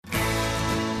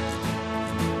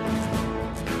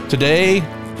Today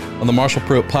on the Marshall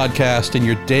Pruitt podcast and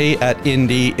your day at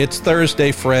Indy, it's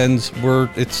Thursday, friends.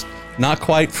 It's not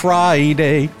quite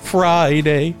Friday.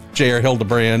 JR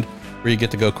Hildebrand, where you get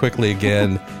to go quickly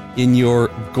again in your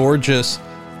gorgeous,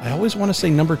 I always want to say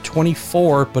number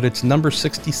 24, but it's number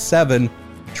 67,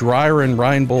 Dreyer and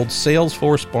Reinbold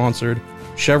Salesforce sponsored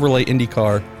Chevrolet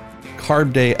IndyCar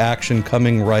Carb Day action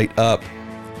coming right up.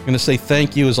 I'm going to say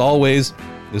thank you as always.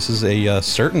 This is a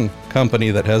certain company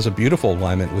that has a beautiful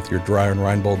alignment with your Dreyer and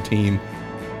Reinbold team,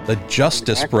 the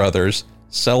Justice Brothers,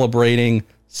 celebrating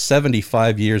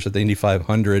 75 years of the Indy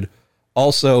 500.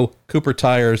 Also, Cooper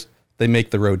Tires, they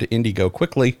make the road to Indy go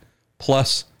quickly,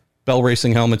 plus Bell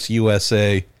Racing Helmets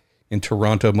USA and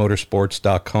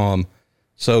TorontoMotorsports.com.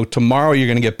 So tomorrow you're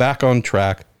going to get back on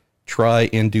track, try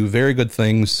and do very good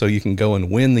things so you can go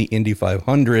and win the Indy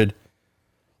 500.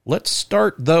 Let's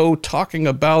start, though, talking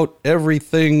about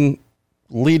everything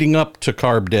leading up to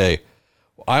Carb Day.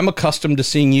 I'm accustomed to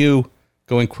seeing you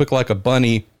going quick like a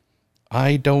bunny.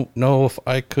 I don't know if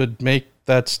I could make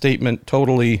that statement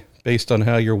totally based on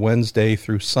how your Wednesday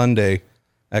through Sunday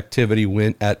activity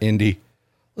went at Indy.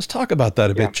 Let's talk about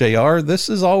that a bit, JR. This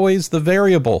is always the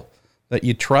variable that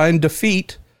you try and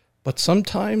defeat, but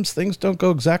sometimes things don't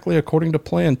go exactly according to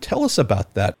plan. Tell us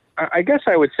about that. I guess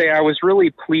I would say I was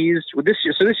really pleased with this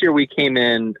year. So this year we came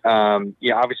in,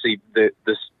 obviously the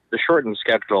shortened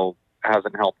schedule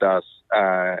hasn't helped us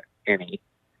any.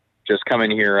 Just coming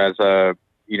here as a,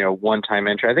 one-time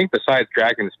entry. I think besides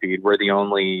Dragon Speed, we're the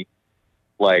only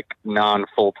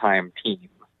non-full-time team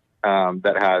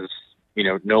that has,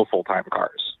 no full-time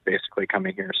cars basically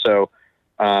coming here. So,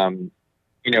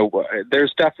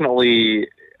 there's definitely,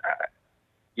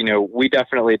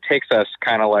 it takes us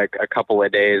kind of like a couple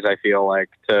of days, I feel like,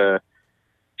 to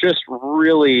just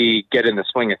really get in the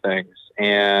swing of things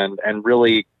and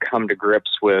really come to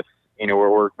grips with,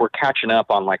 we're catching up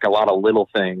on like a lot of little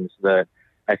things that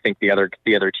I think the other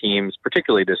teams,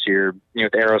 particularly this year,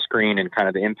 with Aeroscreen and kind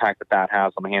of the impact that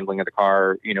has on the handling of the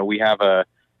car, we have a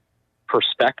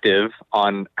perspective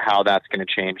on how that's going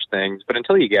to change things. But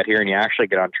until you get here and you actually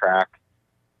get on track,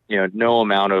 no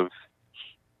amount of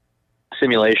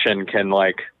simulation can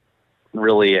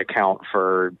really account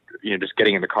for just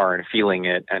getting in the car and feeling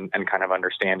it and kind of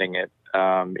understanding it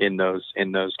in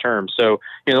those terms. So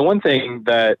the one thing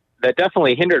that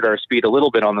definitely hindered our speed a little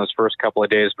bit on those first couple of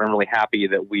days, but I'm really happy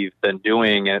that we've been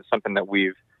doing, and it's something that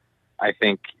we've, I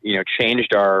think,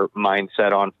 changed our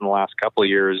mindset on from the last couple of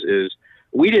years, is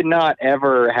we did not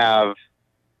ever have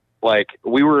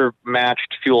we were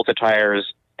matched fuel to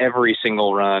tires every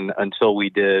single run until we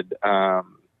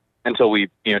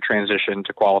transitioned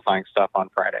to qualifying stuff on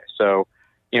Friday. So,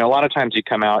 a lot of times you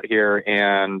come out here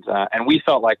and we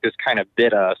felt like this kind of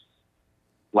bit us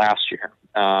last year,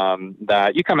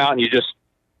 that you come out and you just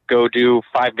go do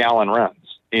 5-gallon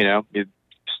runs, you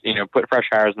put fresh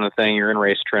tires in the thing, you're in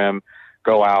race trim,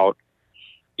 go out,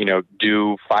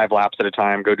 do 5 laps at a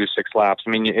time, go do 6 laps. I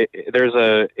mean,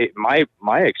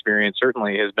 my experience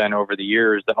certainly has been over the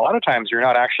years that a lot of times you're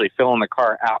not actually filling the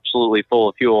car absolutely full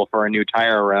of fuel for a new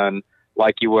tire run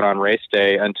like you would on race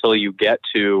day until you get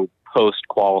to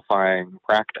post-qualifying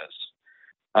practice.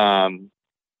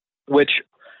 Which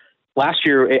last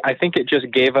year, I think it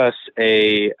just gave us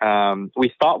we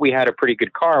thought we had a pretty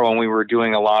good car when we were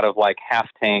doing a lot of half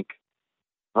tank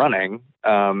running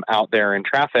out there in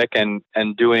traffic and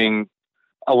doing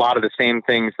a lot of the same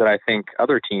things that I think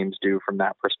other teams do from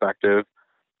that perspective.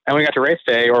 And we got to race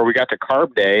day, or we got to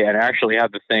carb day, and actually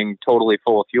had the thing totally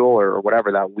full of fuel or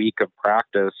whatever that week of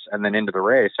practice, and then into the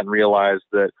race, and realized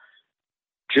that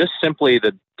just simply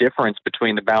the difference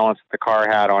between the balance that the car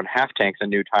had on half tanks and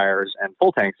new tires and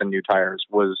full tanks and new tires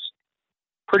was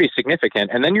pretty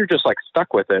significant. And then you're just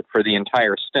stuck with it for the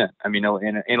entire stint. I mean,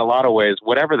 in a lot of ways,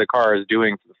 whatever the car is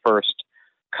doing for the first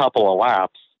couple of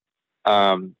laps,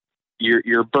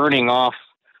 you're burning off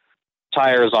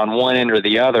tires on one end or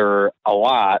the other a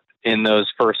lot in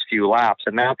those first few laps.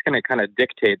 And that's going to kind of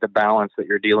dictate the balance that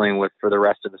you're dealing with for the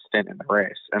rest of the stint in the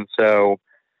race. And so,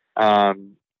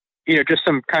 just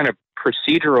some kind of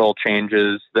procedural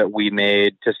changes that we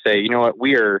made to say,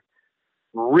 we are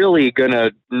really going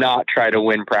to not try to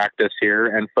win practice here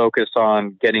and focus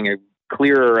on getting a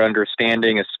clearer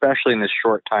understanding, especially in this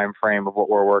short time frame of what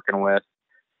we're working with,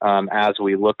 as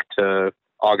we look to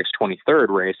August 23rd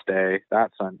race day,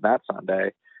 that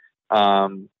Sunday,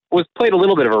 was played a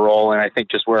little bit of a role. And I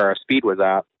think just where our speed was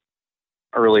at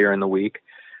earlier in the week,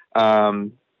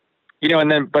 in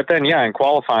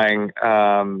qualifying,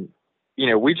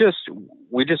 we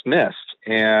just missed.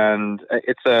 And I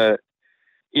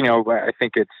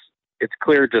think it's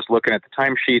clear just looking at the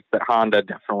timesheets that Honda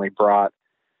definitely brought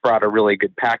brought a really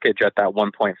good package at that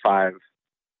 1.5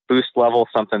 boost level,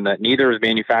 something that neither of the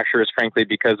manufacturers, frankly,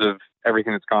 because of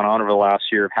everything that's gone on over the last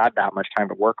year, have had that much time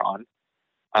to work on.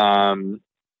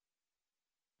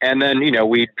 And then,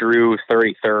 we drew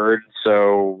 33rd,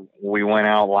 so we went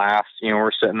out last.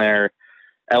 We're sitting there.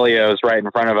 Elio's right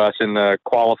in front of us in the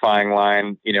qualifying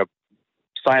line.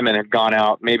 Simon had gone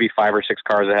out maybe 5 or 6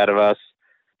 cars ahead of us,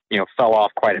 fell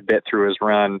off quite a bit through his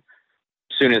run.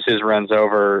 As soon as his run's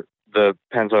over, the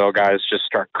Pennzoil guys just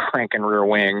start cranking rear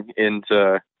wing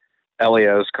into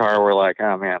Elio's car. We're like,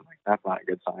 oh man, that's not a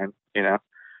good sign,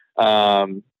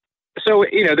 So,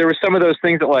 there were some of those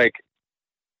things that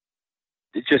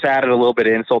it just added a little bit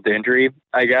of insult to injury,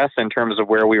 I guess, in terms of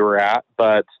where we were at.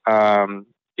 But,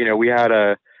 we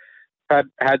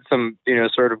had some,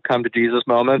 sort of come to Jesus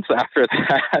moments after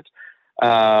that,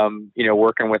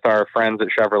 working with our friends at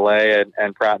Chevrolet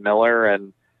and Pratt Miller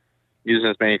and using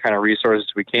as many kind of resources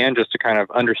as we can just to kind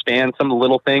of understand some of the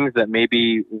little things that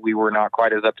maybe we were not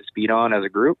quite as up to speed on as a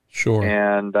group. Sure.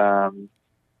 And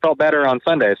felt better on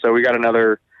Sunday. So we got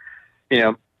another,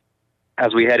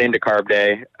 as we head into Carb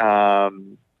Day,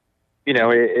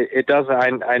 it does.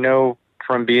 I know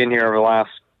from being here over the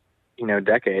last,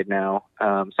 decade now,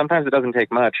 sometimes it doesn't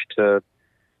take much to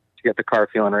get the car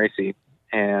feeling racy.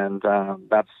 And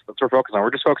that's what we're focused on. We're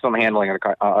just focused on the handling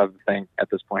of the thing at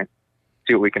this point.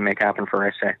 See what we can make happen for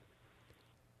race day.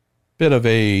 Bit of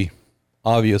a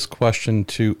obvious question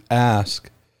to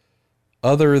ask.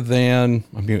 Other than,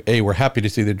 we're happy to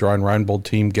see the John Reinbold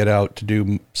team get out to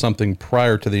do something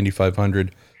prior to the Indy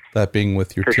 500, that being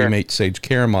with your teammate Sage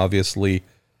Karam, obviously.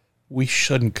 We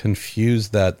shouldn't confuse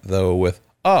that, though, with,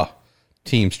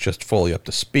 team's just fully up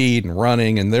to speed and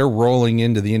running, and they're rolling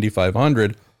into the Indy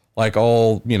 500 like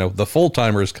all, the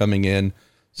full-timers coming in,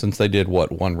 since they did,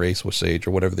 one race with Sage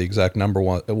or whatever the exact number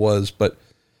was. But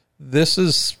this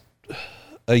is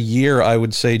a year, I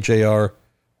would say, JR,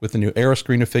 with the new aero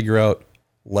screen to figure out,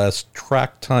 less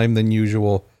track time than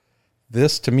usual.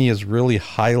 This, to me, has really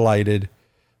highlighted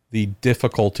the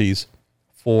difficulties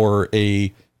for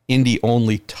a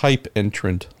Indy-only type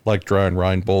entrant like John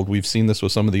Reinbold. We've seen this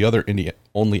with some of the other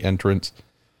Indy-only entrants.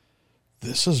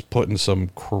 This is putting some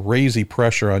crazy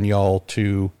pressure on y'all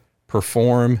to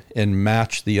perform and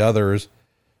match the others.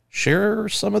 Share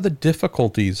some of the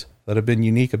difficulties that have been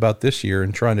unique about this year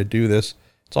in trying to do this.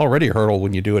 It's already a hurdle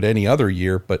when you do it any other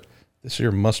year, but this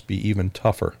year must be even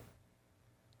tougher.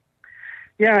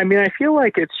 Yeah, I feel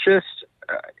like it's just,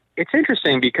 it's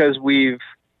interesting because we've,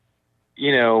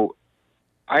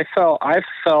 I've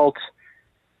felt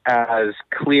as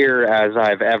clear as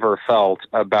I've ever felt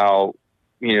about,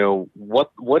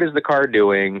 what is the car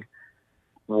doing?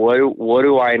 What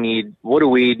do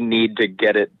we need to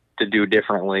get it to do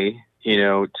differently,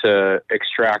 to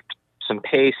extract some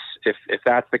pace, if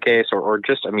that's the case, or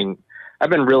just, I've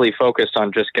been really focused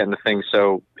on just getting the thing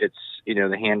so it's,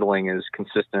 the handling is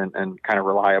consistent and kind of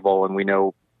reliable, and we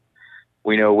know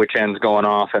which end's going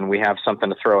off, and we have something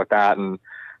to throw at that, and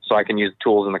so I can use the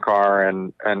tools in the car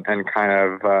and kind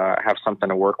of have something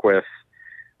to work with,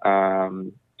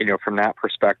 from that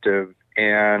perspective.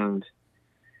 And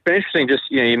it's been interesting, just,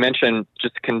 you mentioned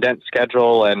just the condensed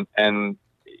schedule and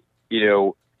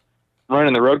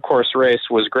running the road course race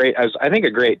was great. As I think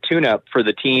a great tune-up for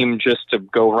the team just to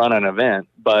go run an event,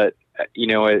 but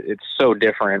it's so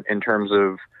different in terms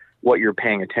of what you're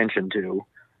paying attention to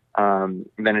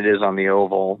than it is on the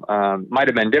oval. Might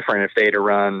have been different if they'd have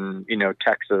run,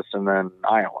 Texas and then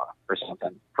Iowa or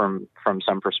something from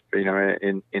some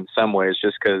in some ways,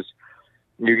 just because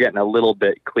you're getting a little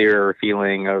bit clearer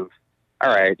feeling of, all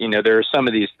right, there are some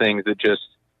of these things that just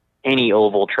any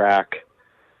oval track,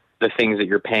 the things that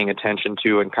you're paying attention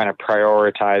to and kind of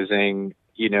prioritizing,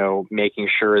 making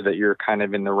sure that you're kind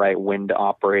of in the right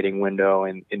operating window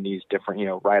in these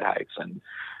different, ride heights, and,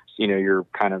 your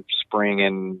kind of spring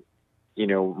and,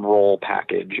 roll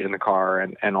package in the car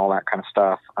and all that kind of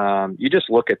stuff. You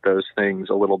just look at those things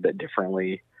a little bit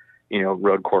differently,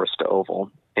 road course to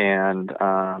oval. And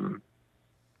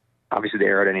obviously the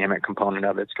aerodynamic component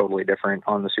of it's totally different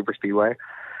on the super speedway.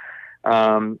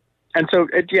 And so,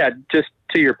 just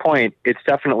to your point, it's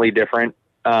definitely different.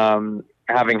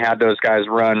 Having had those guys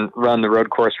run the road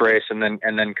course race and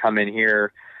then come in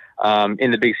here,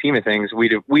 in the big scheme of things,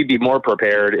 we'd be more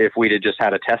prepared if we'd have just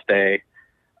had a test day,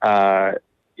 at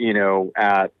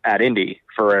Indy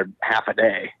for half a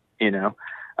day,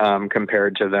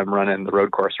 compared to them running the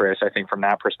road course race. I think from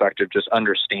that perspective, just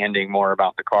understanding more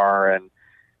about the car and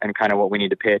kind of what we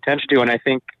need to pay attention to. And I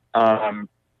think,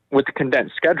 with the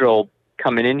condensed schedule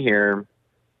coming in here,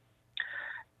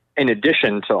 in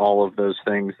addition to all of those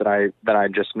things that I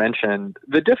just mentioned,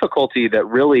 the difficulty that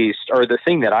really, or the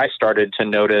thing that I started to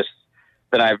notice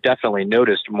that I've definitely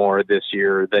noticed more this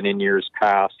year than in years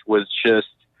past was just,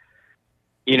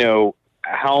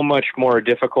 how much more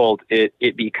difficult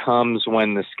it becomes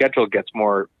when the schedule gets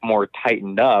more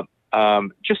tightened up,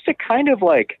 just to kind of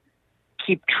like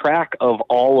keep track of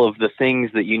all of the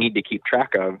things that you need to keep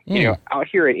track of. Out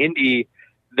here at Indy,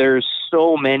 there's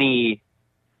so many,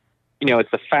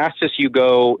 it's the fastest you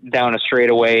go down a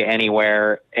straightaway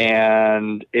anywhere.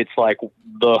 And it's like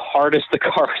the hardest the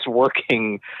car is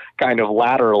working kind of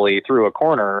laterally through a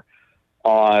corner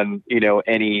on,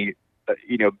 any,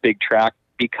 big track,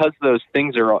 because those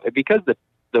things because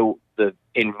the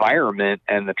environment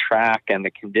and the track and the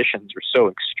conditions are so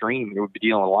extreme. You would be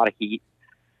dealing with a lot of heat.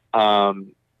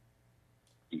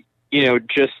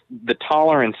 Just the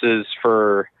tolerances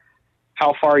for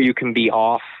how far you can be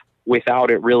off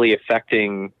without it really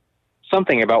affecting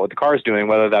something about what the car is doing,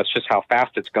 whether that's just how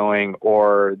fast it's going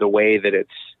or the way that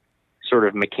it's sort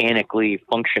of mechanically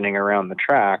functioning around the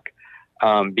track,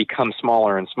 becomes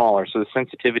smaller and smaller. So the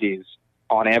sensitivities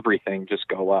on everything just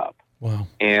go up. Wow.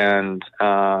 And,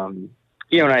 and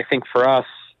I think for us,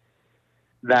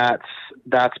 that's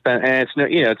been, and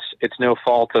it's no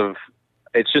fault of,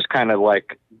 it's just kind of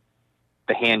like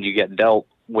the hand you get dealt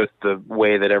with the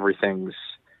way that everything's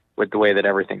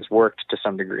worked to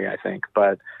some degree, I think.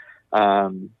 But,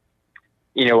 that's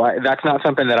not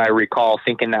something that I recall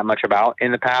thinking that much about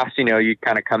in the past. You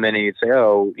kind of come in and you'd say,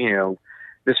 oh,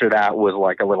 this or that was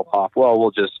like a little off. Well,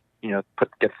 we'll just, get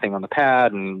the thing on the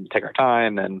pad and take our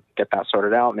time and get that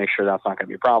sorted out, make sure that's not going to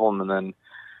be a problem. And then,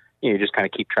 you just kind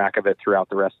of keep track of it throughout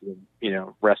the rest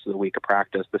of the week of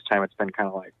practice. This time it's been kind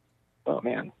of like, oh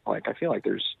man, like I feel like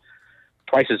there's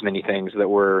twice as many things that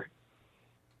we're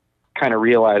kind of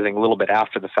realizing a little bit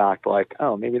after the fact, like,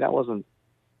 oh, maybe that wasn't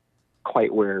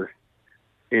quite where,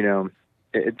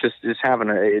 it just is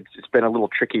it's been a little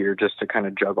trickier just to kind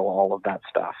of juggle all of that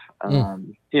stuff.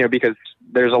 Because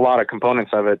there's a lot of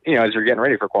components of it, as you're getting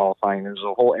ready for qualifying, there's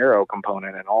a whole aero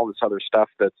component and all this other stuff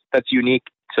that's unique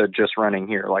to just running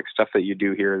here, like stuff that you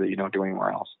do here that you don't do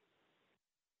anywhere else.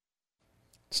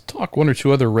 Let's talk one or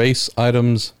two other race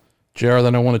items, JR.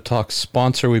 Then I want to talk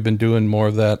sponsor. We've been doing more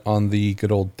of that on the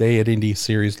good old Day at Indy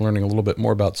series, learning a little bit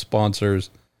more about sponsors.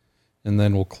 And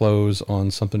then we'll close on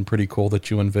something pretty cool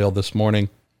that you unveiled this morning.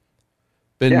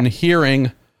 Been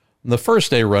hearing the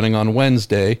first day running on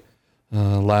Wednesday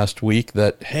last week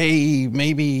that, hey,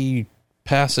 maybe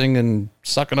passing and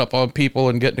sucking up on people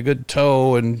and getting a good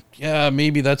tow, and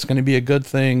maybe that's going to be a good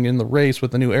thing in the race with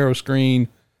the new aero screen.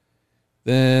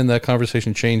 Then that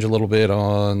conversation changed a little bit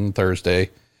on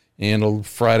Thursday and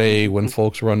Friday when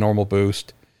folks were on normal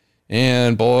boost.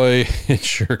 And boy, it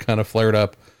sure kind of flared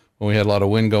up when we had a lot of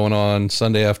wind going on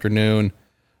Sunday afternoon.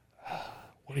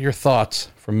 What are your thoughts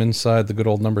from inside the good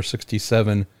old number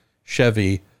 67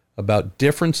 Chevy about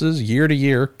differences year to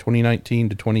year, 2019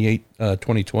 to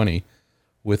 2020,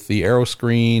 with the aero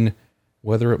screen,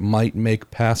 whether it might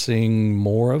make passing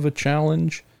more of a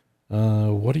challenge?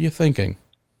 What are you thinking?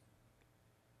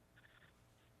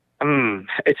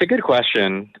 It's a good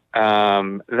question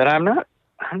that I'm not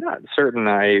certain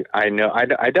I know.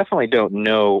 I definitely don't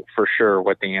know for sure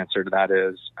what the answer to that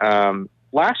is.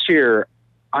 Last year,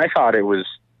 I thought it was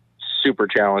super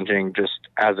challenging just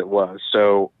as it was.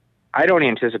 So I don't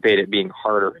anticipate it being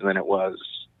harder than it was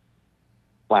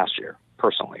last year,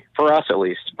 personally. For us, at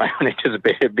least, I don't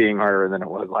anticipate it being harder than it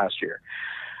was last year.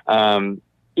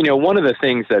 One of the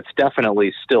things that's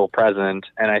definitely still present,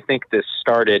 and I think this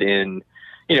started in,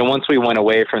 once we went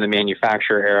away from the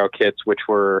manufacturer aero kits, which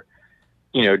were,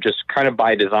 just kind of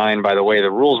by design, by the way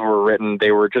the rules were written,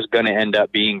 they were just going to end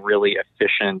up being really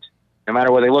efficient. No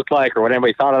matter what they looked like or what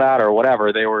anybody thought of that or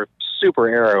whatever, they were super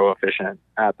aero efficient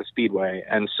at the speedway.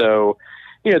 And so,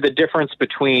 the difference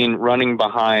between running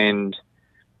behind,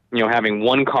 having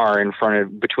one car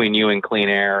between you and clean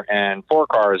air and 4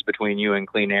 cars between you and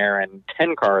clean air and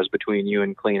 10 cars between you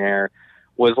and clean air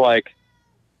was like,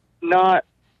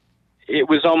 it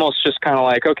was almost just kind of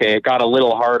like, okay, it got a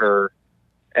little harder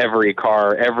every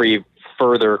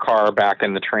further car back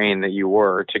in the train that you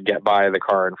were to get by the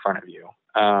car in front of you.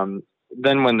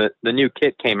 Then when the new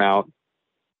kit came out,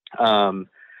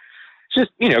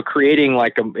 just, creating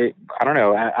like I don't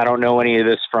know. I don't know any of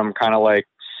this from kind of like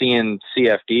seeing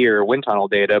CFD or wind tunnel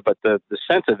data, but the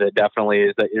sense of it definitely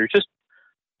is that there's just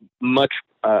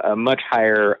a much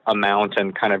higher amount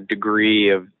and kind of degree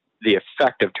of the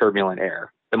effect of turbulent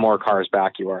air the more cars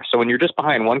back you are. So when you're just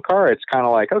behind one car, it's kind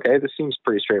of like, okay, this seems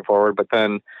pretty straightforward. But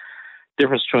then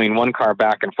difference between one car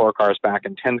back and 4 cars back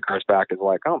and 10 cars back is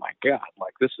like, oh my God,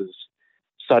 like this is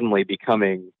suddenly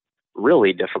becoming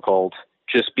really difficult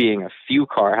just being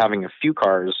having a few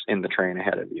cars in the train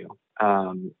ahead of you.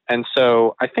 And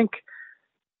so I think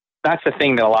that's the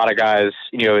thing that a lot of guys,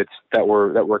 that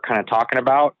we're kind of talking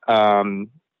about.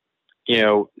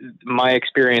 My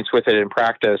experience with it in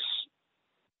practice,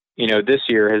 this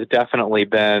year has definitely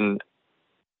been,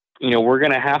 we're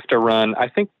going to have to run. I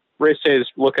think race day is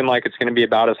looking like it's going to be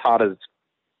about as hot as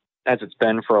it's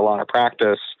been for a lot of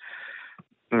practice.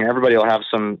 Everybody will have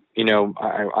some,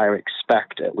 I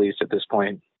expect, at least at this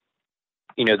point,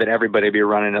 that everybody will be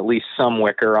running at least some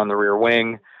wicker on the rear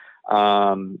wing.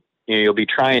 You'll be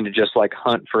trying to just like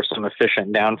hunt for some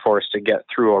efficient downforce to get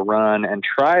through a run and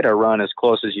try to run as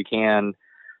close as you can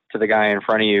to the guy in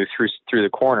front of you through the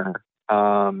corner.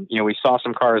 We saw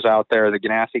some cars out there. The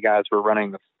Ganassi guys were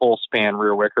running the full span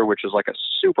rear wicker, which is like a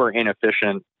super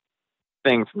inefficient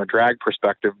thing from a drag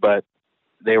perspective, but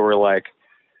they were like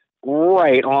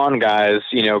right on guys,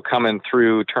 coming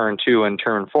through turn 2 and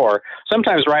turn 4,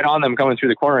 sometimes right on them coming through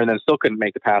the corner, and then still couldn't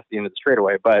make it past the end of the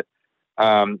straightaway. But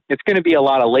it's going to be a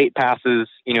lot of late passes,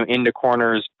 into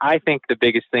corners. I think the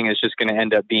biggest thing is just going to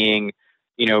end up being,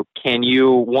 can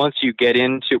you, once you're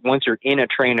in a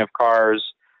train of cars,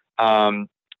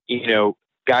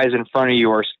 guys in front of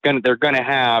you they're going to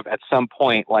have at some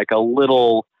point like a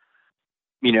little,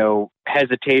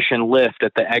 hesitation lift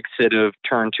at the exit of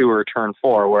turn 2 or turn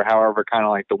 4, where however kind of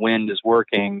like the wind is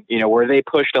working, where they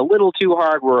pushed a little too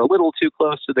hard, we're a little too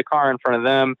close to the car in front of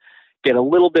them, get a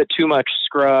little bit too much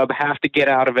scrub, have to get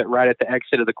out of it right at the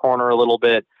exit of the corner a little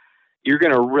bit. You're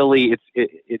going to really,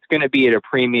 it's going to be at a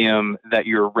premium that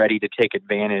you're ready to take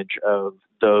advantage of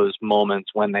those moments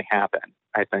when they happen,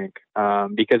 I think,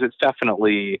 because it's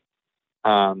definitely,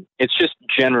 it's just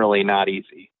generally not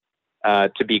easy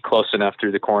to be close enough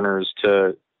through the corners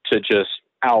to just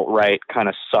outright kind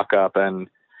of suck up and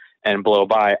blow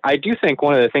by. I do think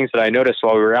one of the things that I noticed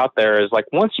while we were out there is like,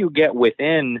 once you get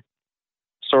within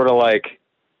sort of like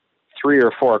 3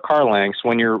 or 4 car lengths,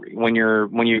 when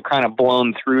you kind of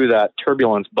blown through that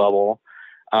turbulence bubble,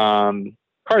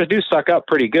 cars do suck up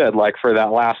pretty good, like for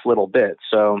that last little bit.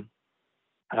 So,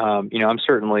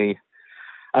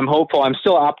 I'm hopeful. I'm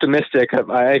still optimistic.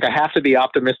 I have to be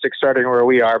optimistic starting where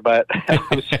we are, but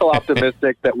I'm still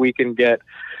optimistic that we can get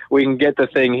the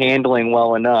thing handling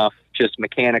well enough just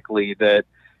mechanically that,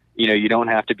 you don't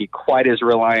have to be quite as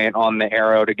reliant on the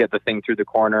aero to get the thing through the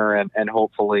corner, and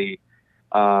hopefully,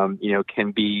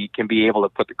 can be able to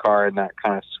put the car in that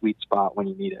kind of sweet spot when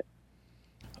you need it.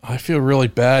 I feel really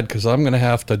bad because I'm going to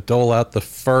have to dole out the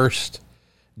first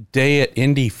day at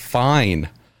Indy fine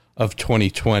of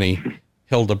 2020,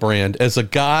 Hildebrand, as a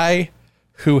guy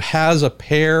who has a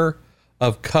pair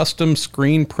of custom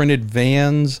screen printed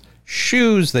Vans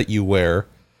shoes that you wear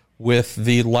with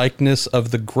the likeness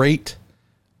of the great,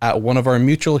 one of our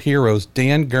mutual heroes,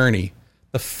 Dan Gurney.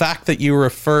 The fact that you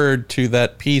referred to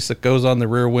that piece that goes on the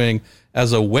rear wing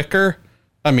as a wicker,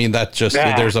 I mean, that just,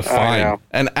 there's a fine,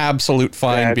 an absolute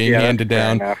fine being handed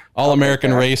down. All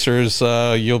American racers,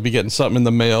 you'll be getting something in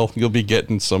the mail. You'll be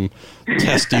getting some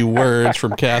testy words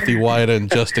from Kathy White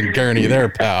and Justin Gurney there,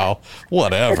 pal.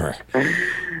 Whatever.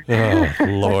 Oh,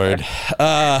 Lord.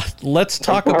 Let's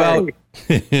talk about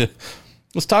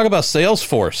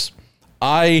Salesforce.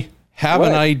 I have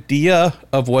an idea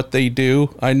of what they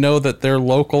do. I know that they're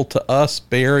local to us,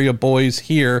 Bay Area boys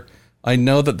here. I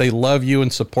know that they love you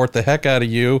and support the heck out of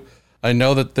you. I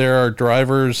know that there are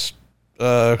drivers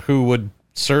who would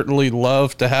certainly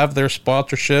love to have their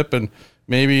sponsorship and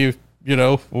maybe,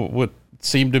 would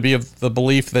seem to be of the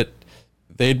belief that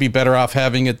they'd be better off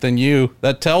having it than you.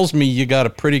 That tells me you got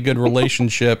a pretty good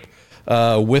relationship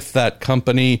with that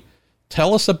company.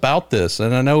 Tell us about this.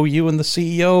 And I know you and the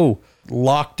CEO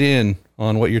locked in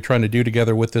on what you're trying to do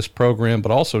together with this program,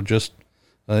 but also just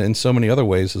in so many other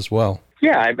ways as well.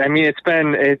 Yeah, I mean, it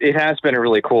has been a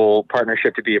really cool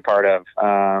partnership to be a part of.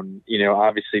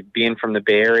 Obviously being from the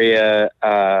Bay Area,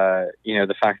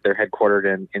 the fact they're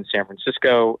headquartered in San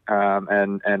Francisco,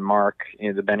 and Mark,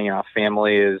 the Benioff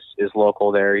family is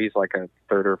local there. He's like a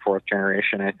 3rd or 4th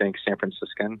generation, I think, San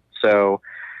Franciscan. So,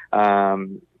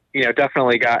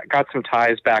 definitely got some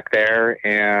ties back there,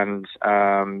 and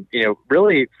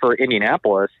really for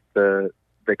Indianapolis, the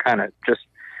kind of just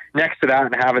next to that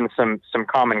and having some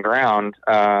common ground,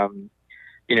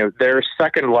 their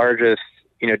second largest,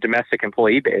 domestic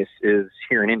employee base is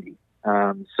here in Indy.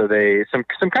 So they, some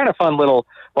kind of fun little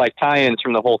like tie-ins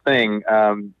from the whole thing.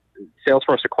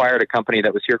 Salesforce acquired a company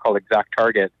that was here called Exact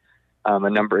Target,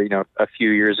 a few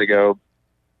years ago,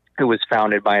 who was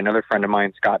founded by another friend of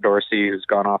mine, Scott Dorsey, who's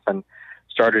gone off and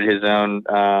started his own,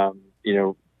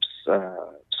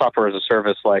 software as a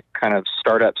service, like kind of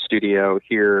startup studio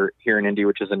here in Indy,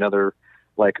 which is another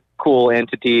like cool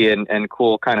entity and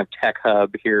cool kind of tech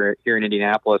hub here in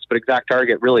Indianapolis. But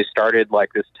ExactTarget really started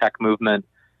like this tech movement,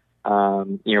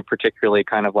 particularly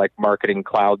kind of like marketing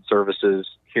cloud services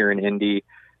here in Indy.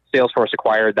 Salesforce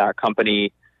acquired that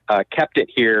company, kept it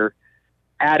here,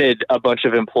 added a bunch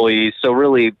of employees. So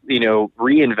really,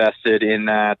 reinvested in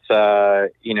that,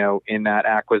 in that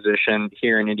acquisition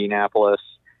here in Indianapolis.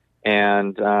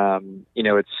 And,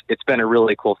 it's been a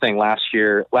really cool thing last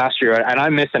year, and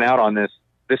I'm missing out on this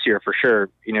year for sure.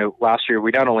 Last year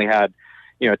we not only had,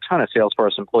 a ton of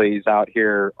Salesforce employees out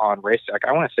here on racetrack.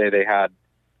 I want to say they had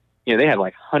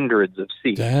like hundreds of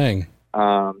seats. Dang.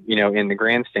 In the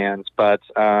grandstands, but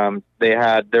they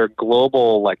had their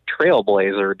global like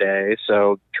Trailblazer Day.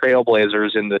 So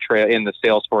trailblazers in the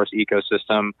Salesforce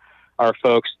ecosystem are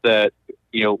folks that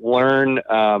learn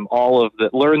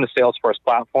the Salesforce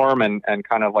platform and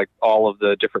kind of like all of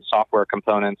the different software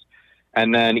components,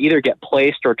 and then either get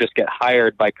placed or just get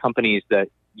hired by companies that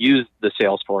use the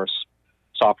Salesforce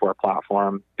software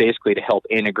platform basically to help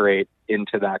integrate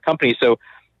into that company. So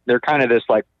they're kind of this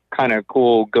like kind of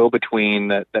cool go-between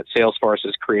that Salesforce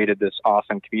has created this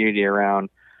awesome community around.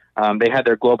 They had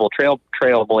their global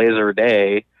Trailblazer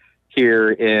Day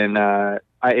here in,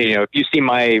 if you see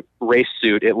my race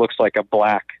suit, it looks like a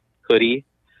black hoodie,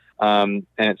 and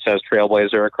it says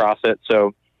Trailblazer across it.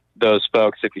 So those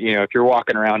folks, if you're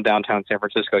walking around downtown San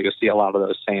Francisco, you'll see a lot of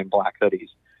those same black hoodies.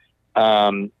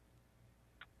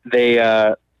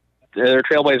 Their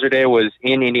Trailblazer Day was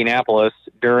in Indianapolis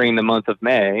during the month of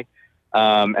May.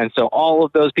 And so all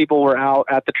of those people were out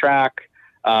at the track.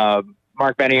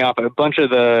 Mark Benioff, a bunch of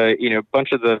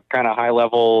the kind of high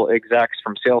level execs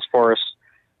from Salesforce,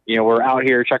 we're out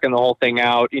here checking the whole thing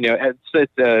out.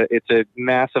 It's a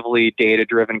massively data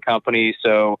driven company.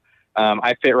 So,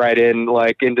 I fit right in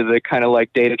into the kind of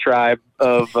like data tribe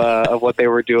of what they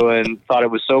were doing. Thought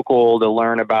it was so cool to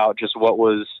learn about just what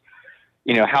was,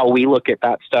 how we look at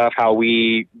that stuff, how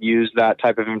we use that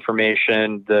type of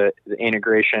information, the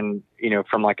integration,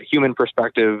 from like a human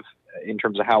perspective in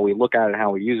terms of how we look at it,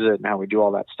 how we use it, and how we do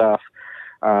all that stuff.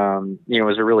 It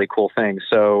was a really cool thing.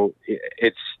 So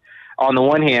it's, on the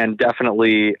one hand,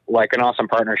 definitely like an awesome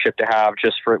partnership to have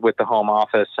just with the home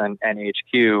office and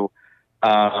HQ.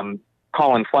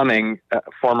 Colin Fleming,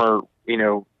 former,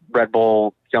 Red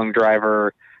Bull young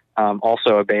driver,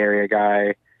 also a Bay Area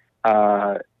guy,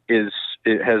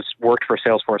 has worked for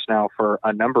Salesforce now for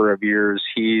a number of years.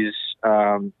 He's,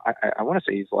 I want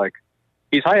to say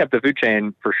he's high up the food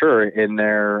chain for sure in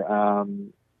their,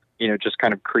 just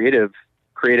kind of creative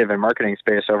and marketing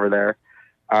space over there.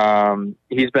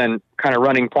 He's been kind of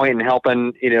running point and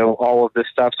helping, all of this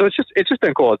stuff. So it's just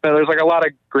been cool. There's like a lot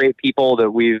of great people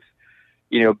that we've,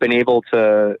 been able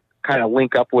to kind of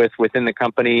link up within the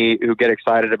company who get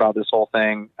excited about this whole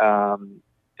thing.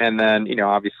 And then,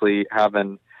 obviously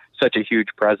having such a huge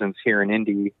presence here in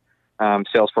Indy.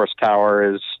 Salesforce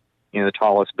Tower is, the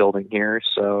tallest building here.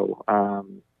 So,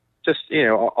 just,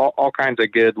 all kinds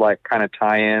of good, like kind of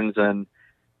tie-ins and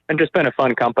just been a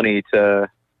fun company to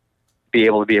be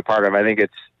able to be a part of. I think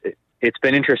it's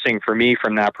been interesting for me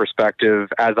from that perspective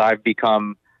as I've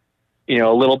become,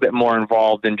 a little bit more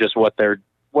involved in just what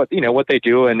they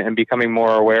do and becoming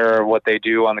more aware of what they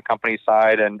do on the company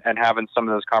side and having some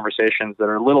of those conversations that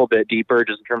are a little bit deeper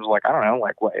just in terms of like, I don't know,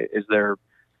 like what is there,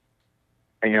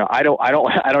 I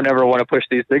don't ever want to push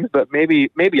these things, but maybe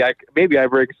I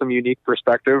bring some unique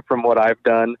perspective from what I've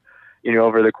done,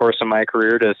 over the course of my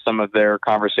career to some of their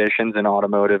conversations in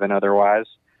automotive and otherwise.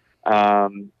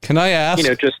 Can I ask,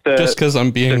 just because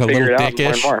I'm being a little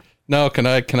dickish? No, can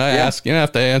I ask? You don't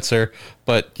have to answer,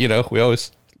 but we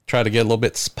always try to get a little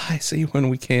bit spicy when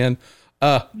we can.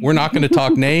 We're not going to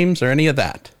talk names or any of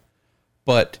that,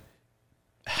 but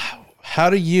how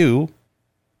do you,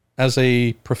 as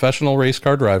a professional race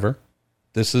car driver,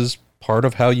 this is part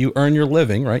of how you earn your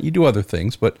living, right? You do other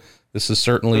things, but this has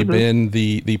certainly been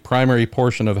the primary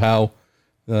portion of how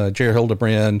JR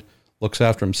Hildebrand looks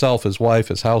after himself, his wife,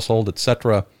 his household,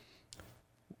 etc.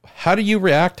 How do you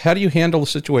react? How do you handle a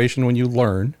situation when you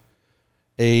learn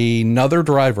another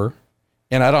driver,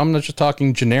 and I'm not just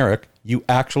talking generic, you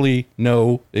actually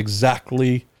know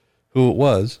exactly who it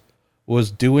was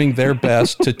doing their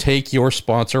best to take your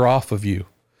sponsor off of you?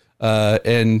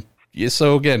 And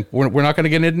so again, we're not going to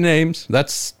get into names.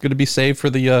 That's going to be saved for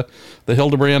the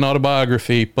Hildebrand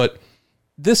autobiography. But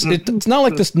this, it's not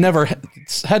like this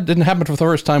didn't happen for the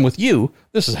first time with you.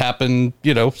 This has happened,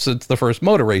 since the first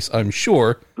motor race, I'm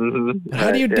sure.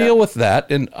 How do you deal with that?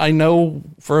 And I know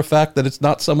for a fact that it's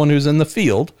not someone who's in the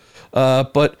field,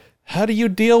 but how do you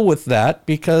deal with that?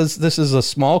 Because this is a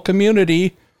small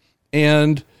community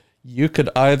and you could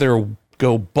either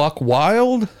go buck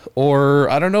wild or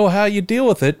I don't know how you deal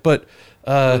with it, but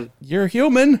you're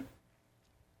human.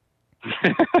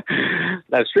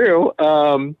 That's true.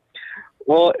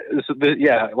 Well,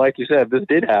 like you said, this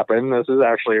did happen. This is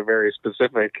actually a very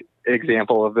specific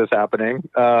example of this happening,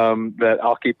 that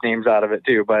I'll keep names out of it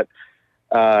too. But,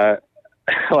 I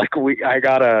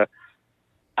got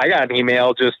an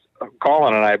email, just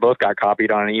Colin and I both got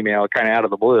copied on an email kind of out of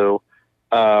the blue.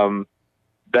 That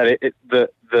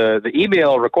the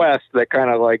email request that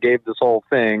kind of like gave this whole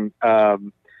thing,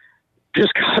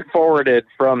 just got forwarded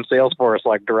from Salesforce,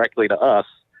 like directly to us.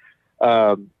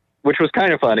 Which was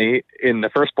kind of funny in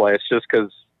the first place, just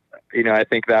because, I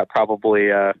think that probably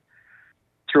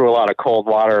threw a lot of cold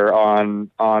water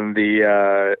on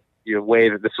the way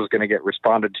that this was going to get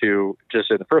responded to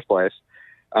just in the first place.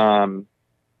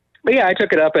 But yeah, I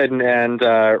took it up and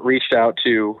reached out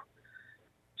to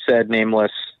said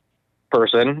nameless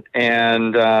person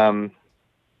and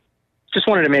just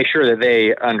wanted to make sure that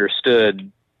they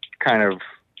understood kind of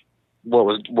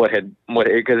because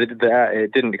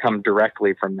it didn't come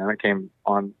directly from them. It came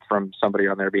from somebody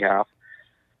on their behalf.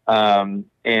 And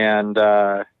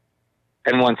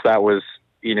once that was,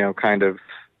 kind of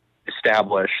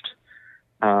established,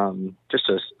 just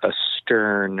a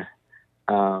stern,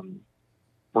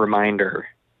 reminder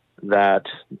that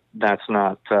that's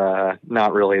not the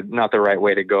right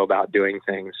way to go about doing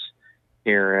things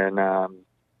here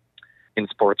in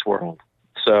sports world.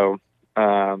 So,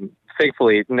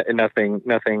 thankfully, nothing.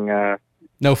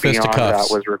 No fisticuffs that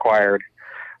was required.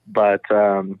 But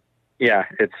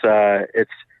it's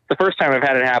the first time I've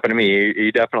had it happen to me.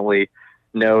 You definitely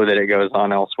know that it goes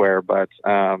on elsewhere, but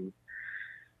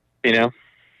these are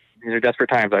desperate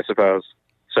times, I suppose.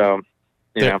 So,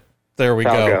 there we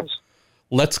go.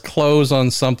 Let's close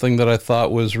on something that I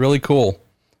thought was really cool.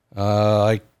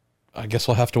 I guess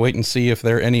we'll have to wait and see if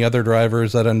there are any other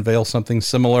drivers that unveil something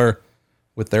similar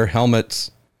with their helmets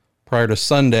prior to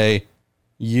Sunday.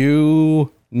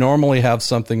 You normally have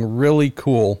something really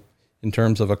cool in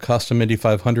terms of a custom Indy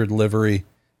 500 livery.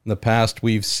 In the past,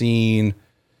 we've seen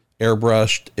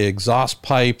airbrushed exhaust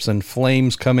pipes and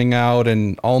flames coming out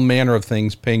and all manner of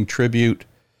things paying tribute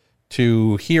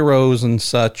to heroes and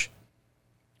such.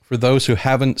 For those who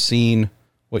haven't seen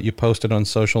what you posted on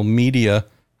social media,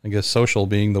 I guess social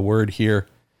being the word here,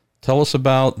 tell us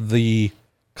about the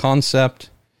concept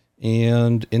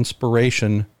and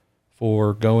inspiration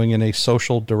for going in a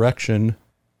social direction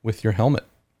with your helmet.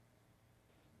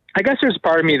 I guess there's a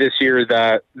part of me this year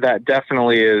that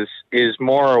definitely is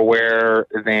more aware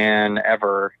than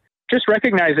ever. Just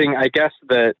recognizing, I guess,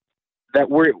 that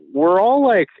we're all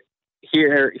like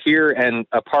here and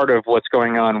a part of what's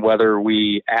going on, whether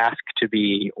we ask to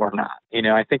be or not.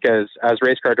 I think as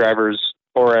race car drivers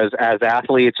or as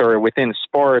athletes or within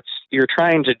sports, you're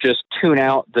trying to just tune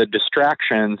out the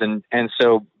distractions. And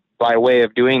so by way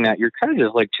of doing that, you're kind of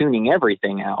just like tuning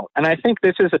everything out. And I think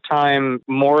this is a time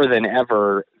more than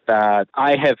ever that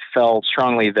I have felt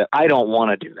strongly that I don't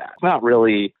want to do that. It's not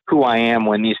really who I am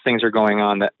when these things are going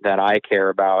on that I care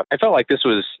about. I felt like this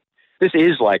is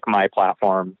like my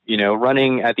platform,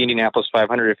 running at the Indianapolis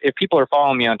 500. If people are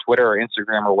following me on Twitter or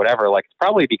Instagram or whatever, like it's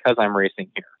probably because I'm racing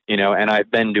here, and I've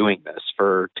been doing this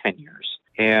for 10 years.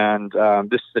 And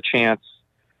this is a chance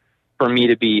for me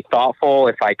to be thoughtful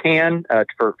if I can,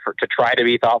 to try to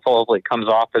be thoughtful if it comes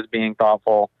off as being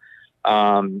thoughtful,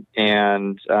 and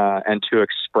to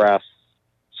express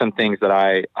some things that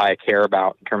I care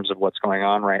about in terms of what's going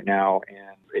on right now.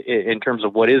 And in terms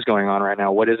of what is going on right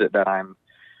now, what is it that I'm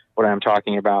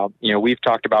talking about? We've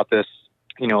talked about this,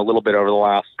 a little bit over the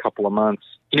last couple of months,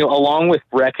 along with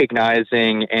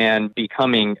recognizing and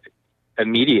becoming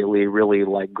immediately really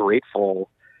like grateful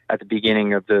at the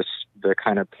beginning of the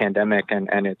kind of pandemic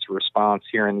and its response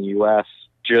here in the U.S.,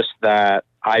 just that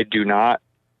I do not,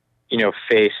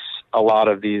 face a lot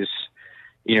of these,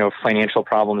 financial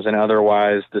problems and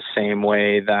otherwise the same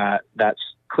way that's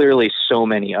clearly so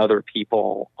many other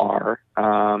people are.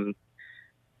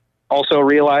 Also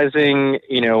realizing,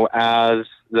 as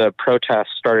the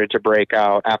protests started to break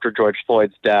out after George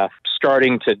Floyd's death,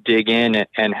 starting to dig in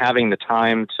and having the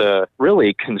time to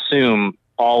really consume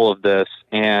all of this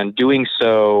and doing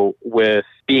so with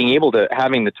being able to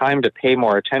having the time to pay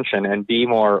more attention and be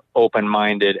more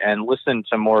open-minded and listen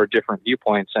to more different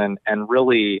viewpoints and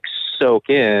really soak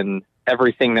in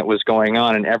everything that was going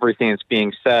on and everything that's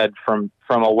being said from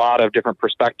a lot of different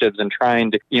perspectives and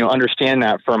trying to, understand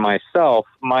that for myself.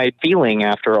 My feeling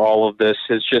after all of this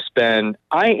has just been,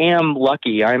 I am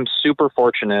lucky. I'm super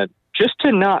fortunate just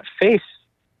to not face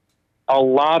a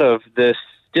lot of this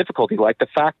difficulty, like the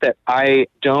fact that I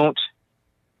don't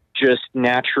just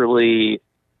naturally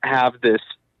have this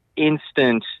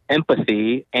instant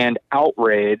empathy and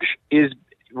outrage, is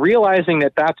realizing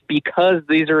that that's because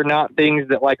these are not things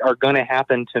that like are going to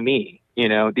happen to me. You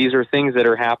know, these are things that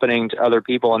are happening to other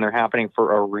people, and they're happening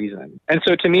for a reason. And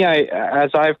so to me,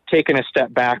 as I've taken a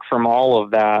step back from all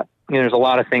of that, you know, there's a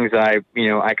lot of things that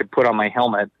I could put on my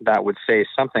helmet that would say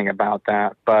something about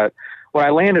that. But what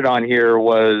I landed on here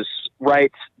was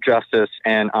rights, justice,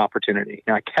 and opportunity.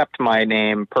 You know, I kept my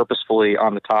name purposefully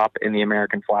on the top in the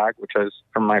American flag, which was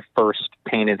from my first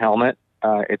painted helmet.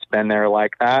 It's been there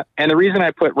like that. And the reason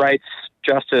I put rights,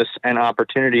 justice, and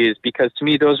opportunity is because to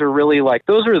me, those are really like,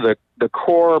 those are the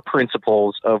core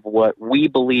principles of what we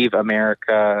believe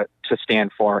America to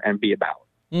stand for and be about.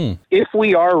 If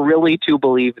we are really to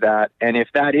believe that, and if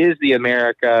that is the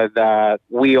America that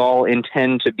we all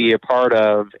intend to be a part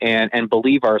of and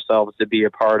believe ourselves to be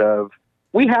a part of,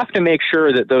 we have to make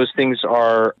sure that those things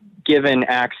are given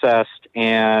access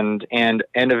and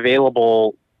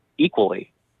available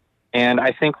equally. And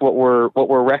I think what we're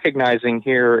recognizing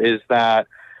here is that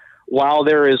while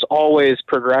there is always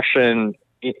progression,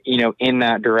 you know, in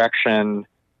that direction,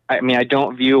 I mean, I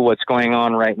don't view what's going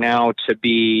on right now to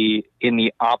be in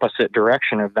the opposite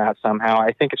direction of that somehow.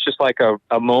 I think it's just like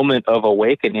a moment of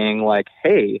awakening, like,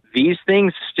 hey, these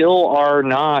things still are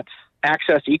not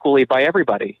accessed equally by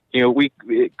everybody. You know, we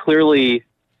clearly,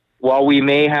 while we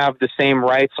may have the same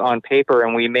rights on paper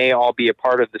and we may all be a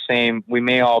part of the same, we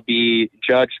may all be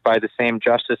judged by the same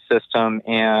justice system.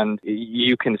 And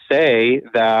you can say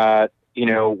that, you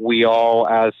know, we all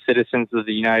as citizens of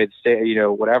the United States, you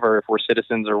know, whatever, if we're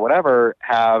citizens or whatever,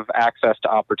 have access to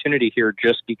opportunity here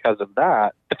just because of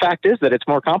that. The fact is that it's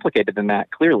more complicated than that,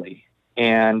 clearly,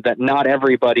 and that not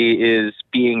everybody is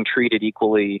being treated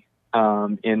equally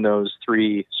in those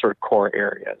three sort of core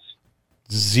areas.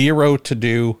 Zero to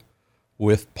do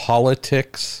with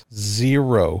politics,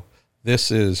 zero.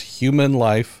 This is human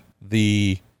life,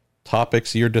 the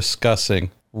topics you're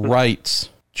discussing, rights,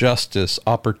 justice,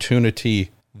 opportunity.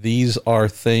 These are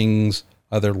things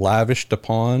either lavished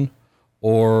upon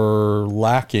or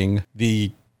lacking.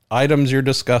 The items you're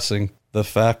discussing, the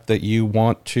fact that you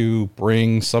want to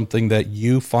bring something that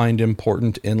you find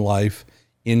important in life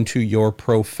into your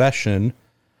profession,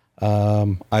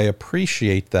 I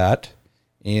appreciate that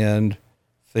and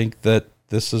think that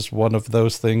this is one of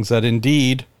those things that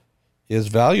indeed is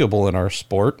valuable in our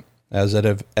sport, as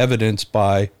evidenced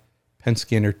by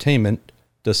Penske Entertainment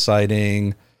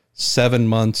deciding 7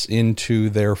 months into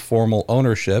their formal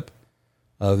ownership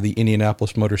of the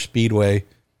Indianapolis Motor Speedway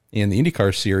and the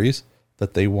IndyCar Series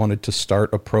that they wanted to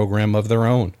start a program of their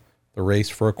own, the Race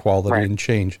for Equality and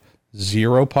Change.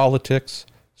 Zero politics,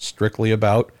 strictly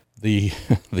about the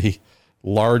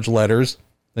large letters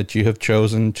that you have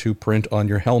chosen to print on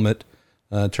your helmet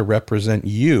to represent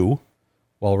you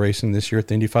while racing this year at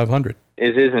the Indy 500.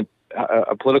 It isn't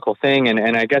a political thing,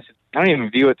 and I guess I don't even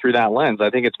view it through that lens. I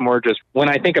think it's more just when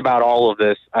I think about all of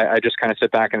this, I just kind of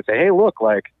sit back and say, hey, look,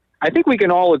 like, I think we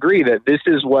can all agree that this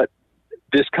is what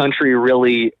this country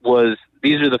really was.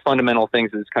 These are the fundamental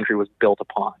things that this country was built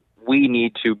upon. We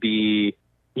need to be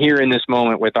here in this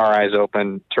moment with our eyes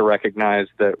open to recognize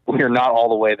that we're not all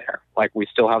the way there. Like, we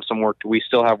still have we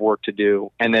still have work to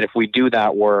do. And that if we do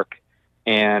that work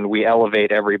and we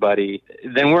elevate everybody,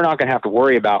 then we're not going to have to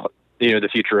worry about, you know, the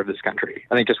future of this country.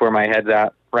 I think just where my head's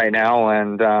at right now.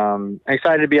 And I'm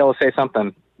excited to be able to say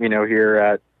something, you know, here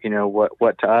at, you know,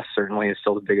 what to us certainly is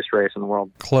still the biggest race in the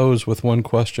world. Close with one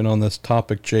question on this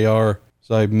topic, JR. As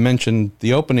I mentioned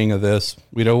the opening of this,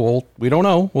 we don't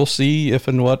know. We'll see if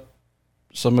and what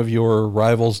some of your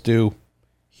rivals do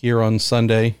here on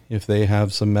Sunday, if they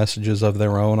have some messages of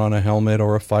their own on a helmet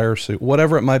or a fire suit,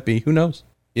 whatever it might be, who knows?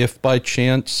 If by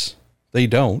chance they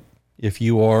don't, if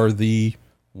you are the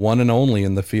one and only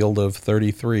in the field of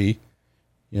 33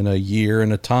 in a year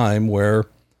and a time where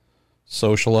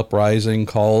social uprising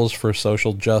calls for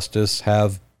social justice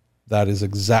that is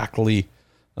exactly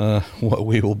what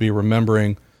we will be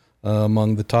remembering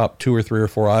among the top 2 or 3 or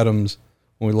 4 items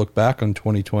when we look back on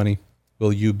 2020.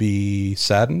 Will you be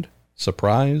saddened,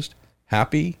 surprised,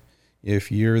 happy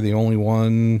if you're the only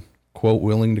one, quote,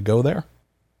 willing to go there?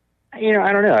 You know,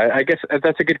 I don't know. I guess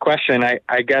that's a good question.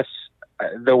 I guess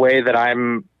the way that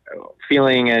I'm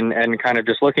feeling and kind of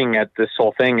just looking at this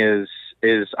whole thing is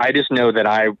I just know that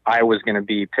I was going to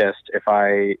be pissed if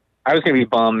I was going to be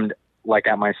bummed, like,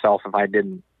 at myself if I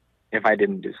didn't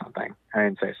do something. I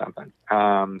didn't say something.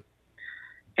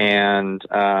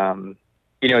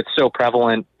 You know, it's so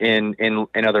prevalent in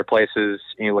other places.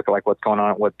 You look at like what's going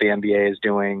on, what the NBA is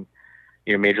doing.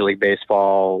 Major League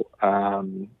Baseball.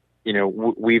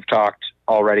 We've talked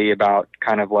already about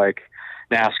kind of like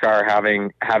NASCAR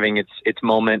having its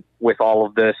moment with all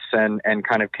of this and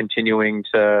kind of continuing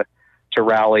to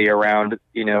rally around,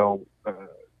 things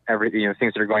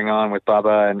that are going on with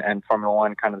Bubba and Formula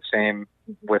One, kind of the same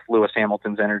with Lewis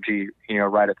Hamilton's energy,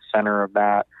 right at the center of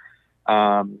that.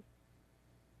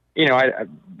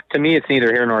 To me, it's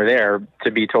neither here nor there,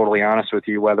 to be totally honest with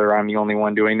you, whether I'm the only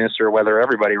one doing this or whether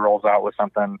everybody rolls out with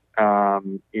something,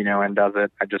 and does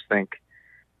it. I just think,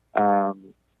 to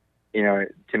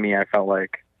me, I felt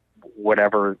like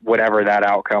whatever that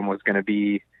outcome was going to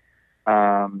be,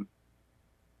 I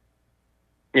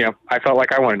felt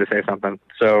like I wanted to say something.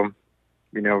 So,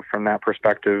 from that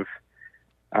perspective,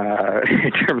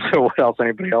 in terms of what else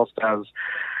anybody else does,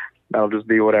 that'll just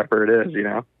be whatever it is,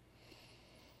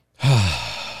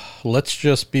 Let's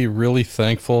just be really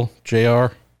thankful, JR,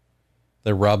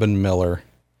 that Robin Miller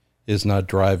is not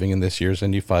driving in this year's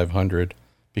Indy 500,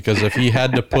 because if he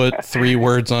had to put 3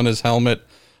 words on his helmet,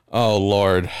 oh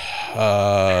Lord,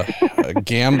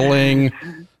 gambling,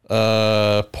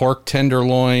 pork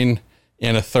tenderloin,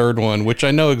 and a third one, which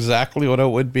I know exactly what it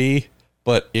would be,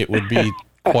 but it would be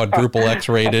quadruple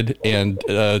X-rated and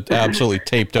absolutely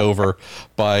taped over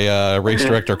by race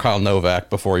director Kyle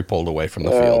Novak before he pulled away from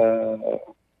the field.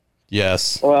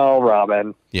 Yes. Well,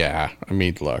 Robin. Yeah. I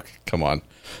mean, look, come on.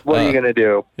 What are you going to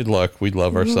do? Look, we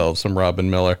love ourselves some Robin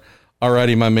Miller.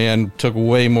 Alrighty, my man. Took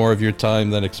way more of your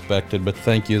time than expected, but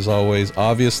thank you as always.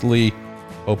 Obviously,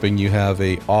 hoping you have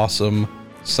a awesome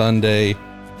Sunday.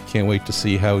 Can't wait to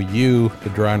see how you, the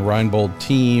Brian Reinbold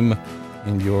team,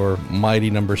 and your mighty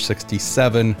number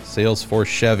 67 Salesforce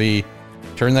Chevy,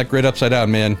 turn that grid upside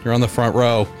down, man. You're on the front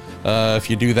row if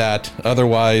you do that.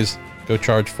 Otherwise, go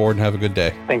charge Ford and have a good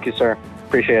day. Thank you, sir.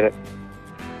 Appreciate it.